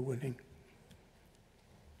me if you're willing.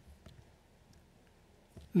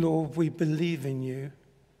 Lord, we believe in you.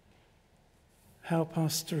 Help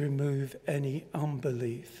us to remove any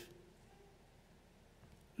unbelief.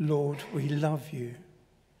 Lord, we love you,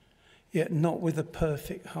 yet not with a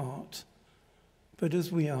perfect heart, but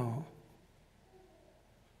as we are.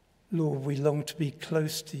 Lord, we long to be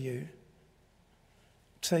close to you.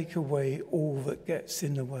 Take away all that gets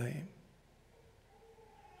in the way.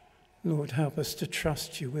 Lord, help us to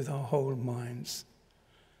trust you with our whole minds.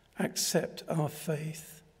 Accept our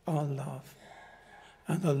faith, our love,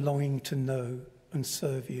 and the longing to know and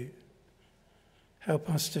serve you. Help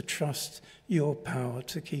us to trust your power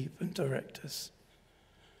to keep and direct us.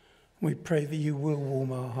 We pray that you will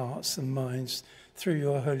warm our hearts and minds through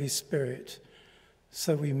your Holy Spirit,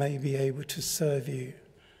 so we may be able to serve you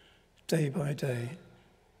day by day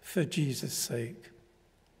for Jesus' sake.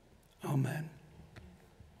 Amen.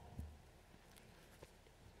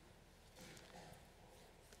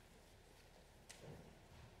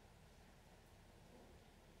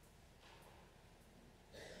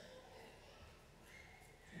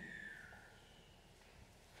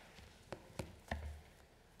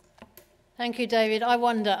 Thank you, David. I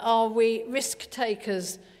wonder, are we risk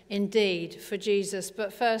takers indeed for Jesus?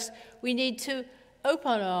 But first, we need to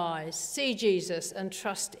open our eyes, see Jesus and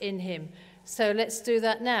trust in him. So let's do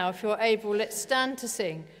that now. If you're able, let's stand to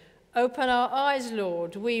sing. Open our eyes,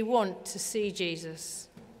 Lord, we want to see Jesus.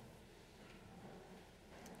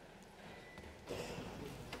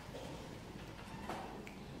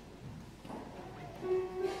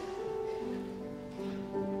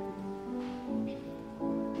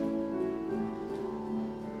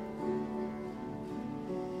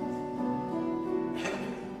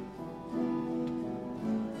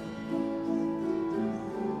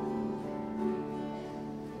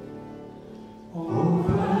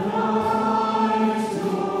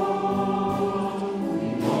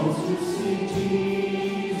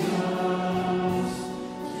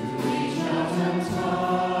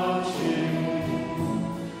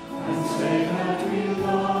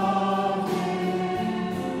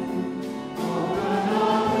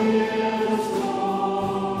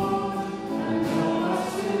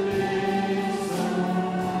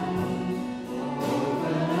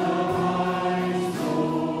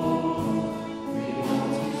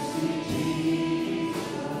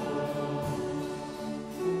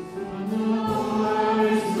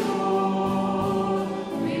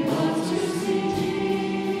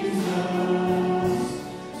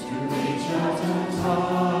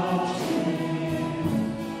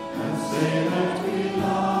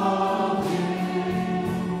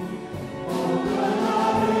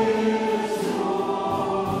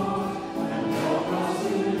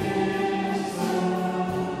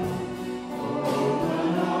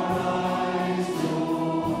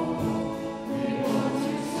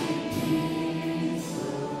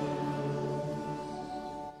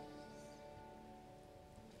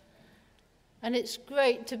 And it's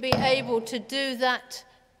great to be able to do that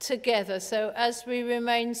together. So as we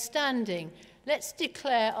remain standing, let's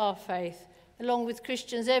declare our faith, along with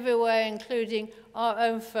Christians everywhere, including our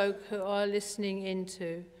own folk who are listening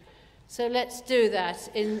into. So let's do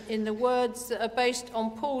that in the words that are based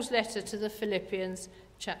on Paul's letter to the Philippians,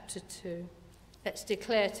 chapter 2. Let's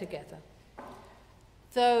declare together.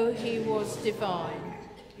 Though he was divine,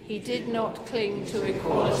 he did not cling to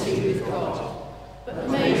equality with God, but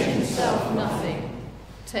made himself nothing,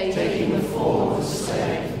 taking the form of a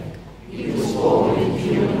slave. He was born in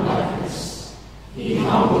human likeness. He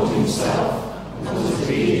humbled himself and was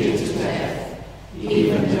obedient to death,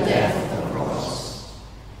 even the death of the cross.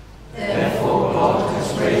 Therefore God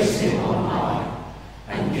has raised him on high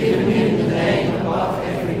and given him the name above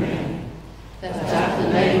every name, that at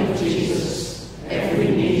the name of Jesus every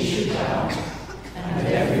knee should bow and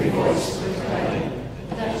every voice proclaim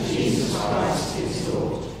that Jesus Christ is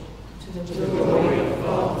Lord, to the glory of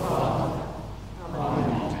God the Father.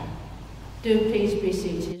 Amen. Do please be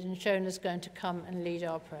seated, and Shona's going to come and lead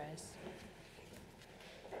our prayers.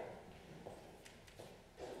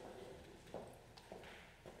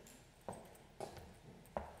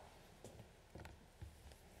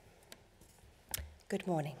 Good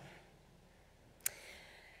morning.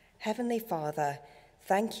 Heavenly Father,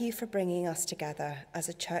 thank you for bringing us together as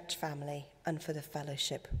a church family and for the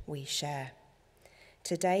fellowship we share.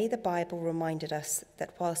 Today, the Bible reminded us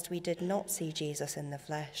that whilst we did not see Jesus in the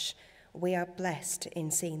flesh, We are blessed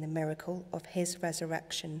in seeing the miracle of his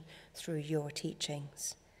resurrection through your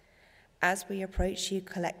teachings. As we approach you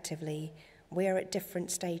collectively, we are at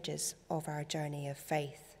different stages of our journey of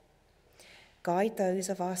faith. Guide those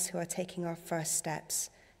of us who are taking our first steps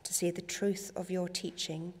to see the truth of your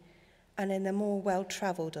teaching, and in the more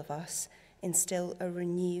well-travelled of us, instill a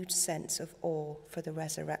renewed sense of awe for the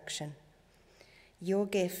resurrection. Your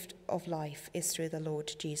gift of life is through the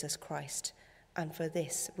Lord Jesus Christ, and for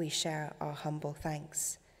this we share our humble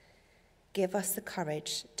thanks. Give us the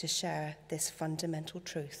courage to share this fundamental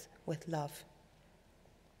truth with love.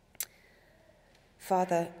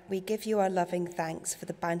 Father, we give you our loving thanks for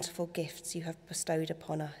the bountiful gifts you have bestowed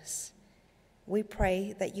upon us. We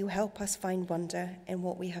pray that you help us find wonder in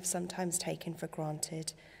what we have sometimes taken for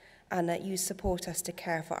granted, and that you support us to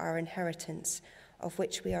care for our inheritance, of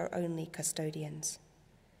which we are only custodians.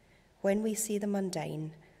 When we see the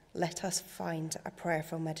mundane, let us find a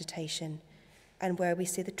prayerful meditation, and where we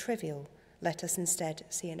see the trivial, let us instead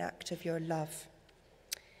see an act of your love.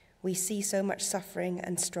 We see so much suffering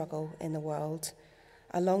and struggle in the world.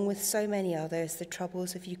 Along with so many others, the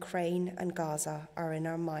troubles of Ukraine and Gaza are in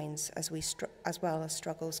our minds as well as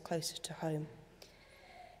struggles closer to home.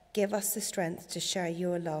 Give us the strength to share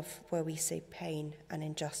your love where we see pain and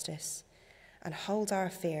injustice, and hold our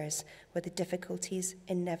fears where the difficulties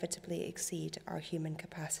inevitably exceed our human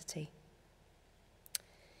capacity.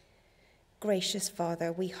 Gracious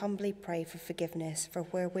Father, we humbly pray for forgiveness for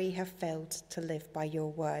where we have failed to live by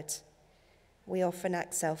your word. We often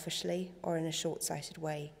act selfishly or in a short-sighted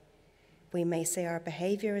way. We may say our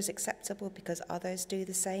behaviour is acceptable because others do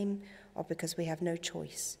the same, or because we have no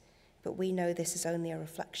choice, but we know this is only a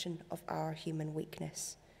reflection of our human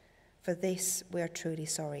weakness. For this, we are truly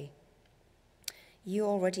sorry. You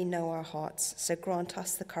already know our hearts, so grant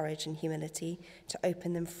us the courage and humility to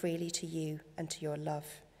open them freely to you and to your love.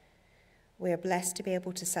 We are blessed to be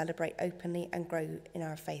able to celebrate openly and grow in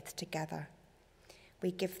our faith together.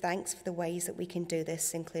 We give thanks for the ways that we can do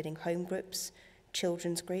this, including home groups,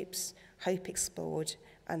 children's groups, Hope Explored,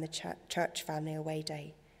 and the Church Family Away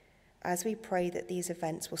Day. As we pray that these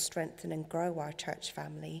events will strengthen and grow our church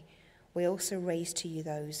family, we also raise to you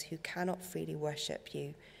those who cannot freely worship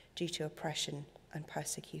you due to oppression and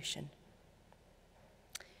persecution.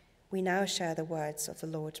 We now share the words of the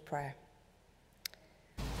Lord's Prayer.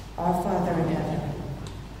 Our Father in heaven,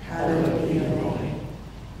 hallowed be your name.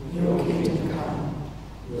 Your kingdom come.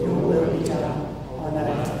 Your will be done on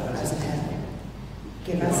earth as in heaven.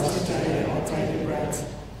 Give us today our daily bread.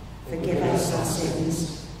 Forgive us our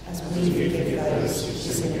sins, as we forgive those who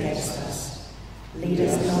sin against us. Lead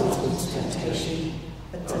us not into temptation,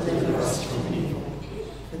 but deliver us from evil.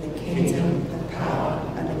 For the kingdom, the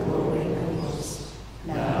power, and the glory are yours,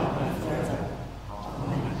 now and forever.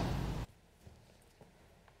 Amen.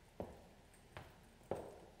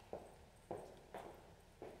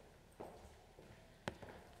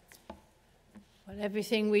 Well,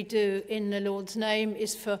 everything we do in the Lord's name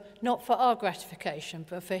is not for our gratification,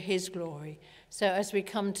 but for his glory. So as we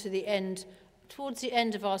come to the end, towards the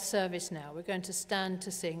end of our service now, we're going to stand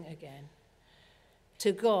to sing again.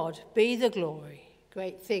 To God be the glory,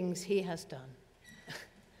 great things he has done.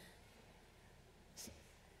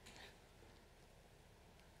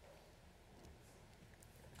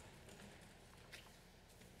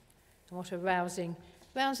 And what a rousing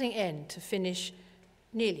end to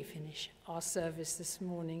nearly finish our service this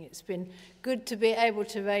morning. It's been good to be able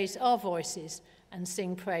to raise our voices and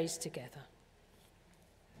sing praise together.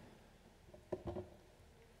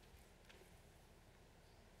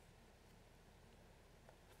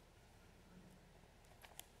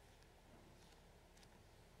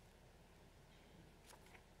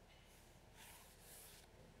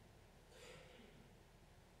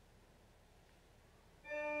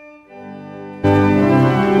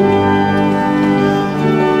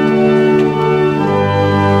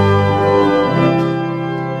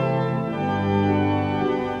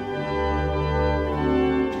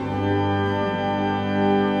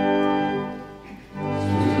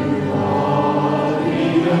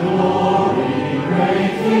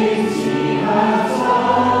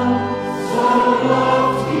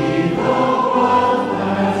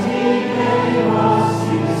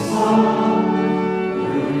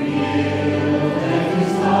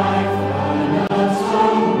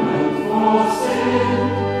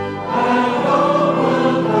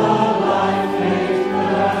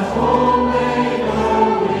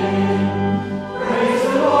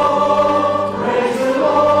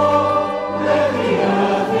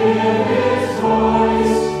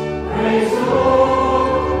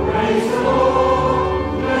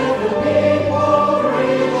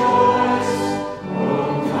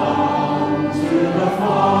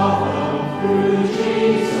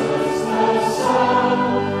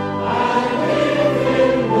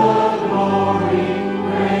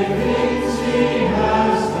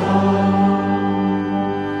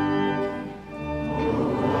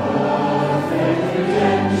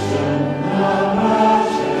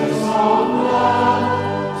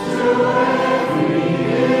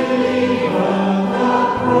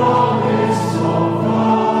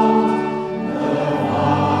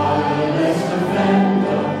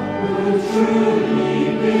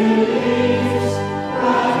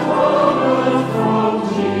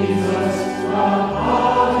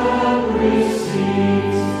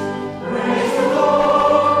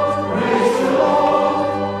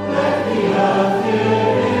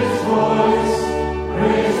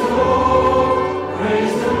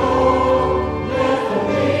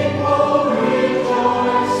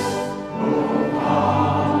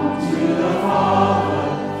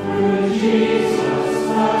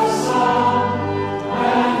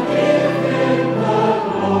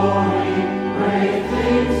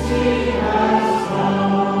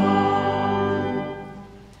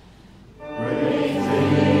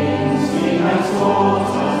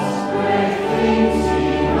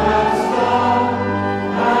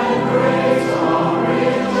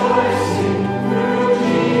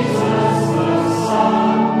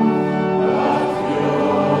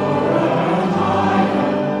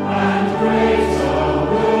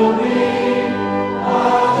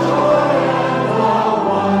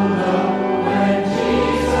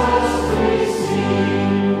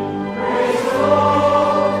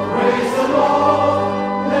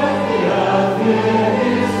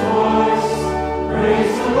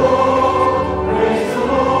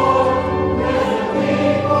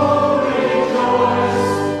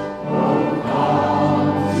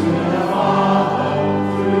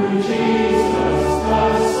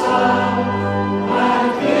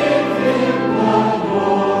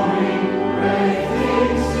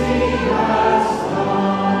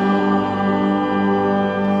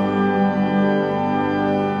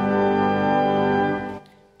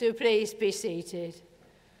 Do please be seated.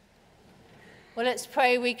 Well, let's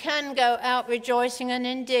pray we can go out rejoicing and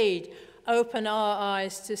indeed open our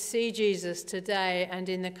eyes to see Jesus today and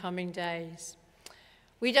in the coming days.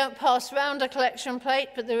 We don't pass round a collection plate,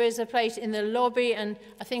 but there is a plate in the lobby and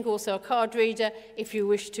I think also a card reader if you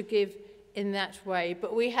wish to give in that way.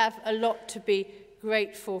 But we have a lot to be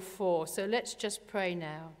grateful for, so let's just pray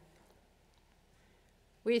now.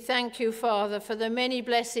 We thank you, Father, for the many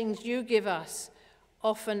blessings you give us,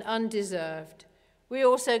 often undeserved. We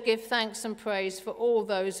also give thanks and praise for all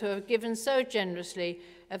those who have given so generously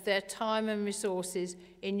of their time and resources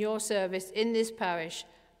in your service in this parish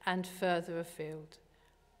and further afield.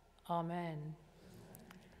 Amen.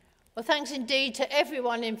 Well, thanks indeed to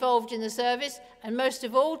everyone involved in the service, and most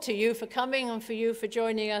of all to you for coming and for you for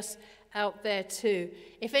joining us out there too.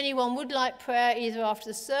 If anyone would like prayer either after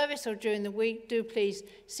the service or during the week, do please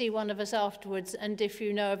see one of us afterwards, and if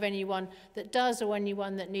you know of anyone that does or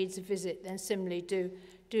anyone that needs a visit, then similarly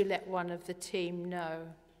do let one of the team know.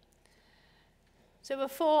 So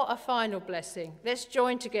before a final blessing, let's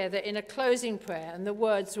join together in a closing prayer, and the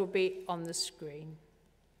words will be on the screen.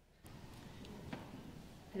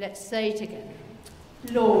 Let's say together,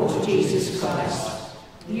 Lord Jesus Christ,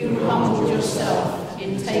 you humbled yourself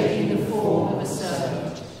in taking the form of a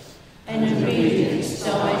servant, and in obedience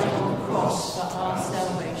died on the cross for our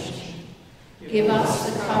salvation. Give us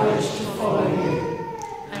the courage to follow you,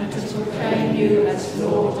 and to proclaim you as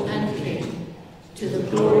Lord and King, to the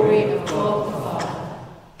glory of God the Father.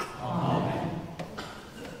 Amen.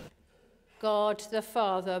 God the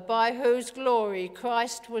Father, by whose glory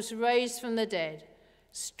Christ was raised from the dead,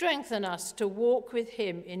 strengthen us to walk with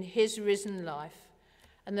him in his risen life.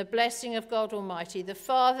 And the blessing of God Almighty, the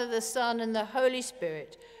Father, the Son, and the Holy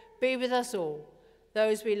Spirit be with us all,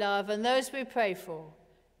 those we love and those we pray for,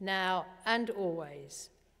 now and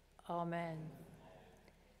always. Amen.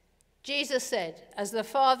 Jesus said, as the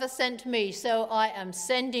Father sent me, so I am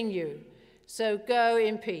sending you. So go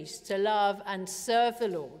in peace to love and serve the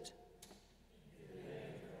Lord.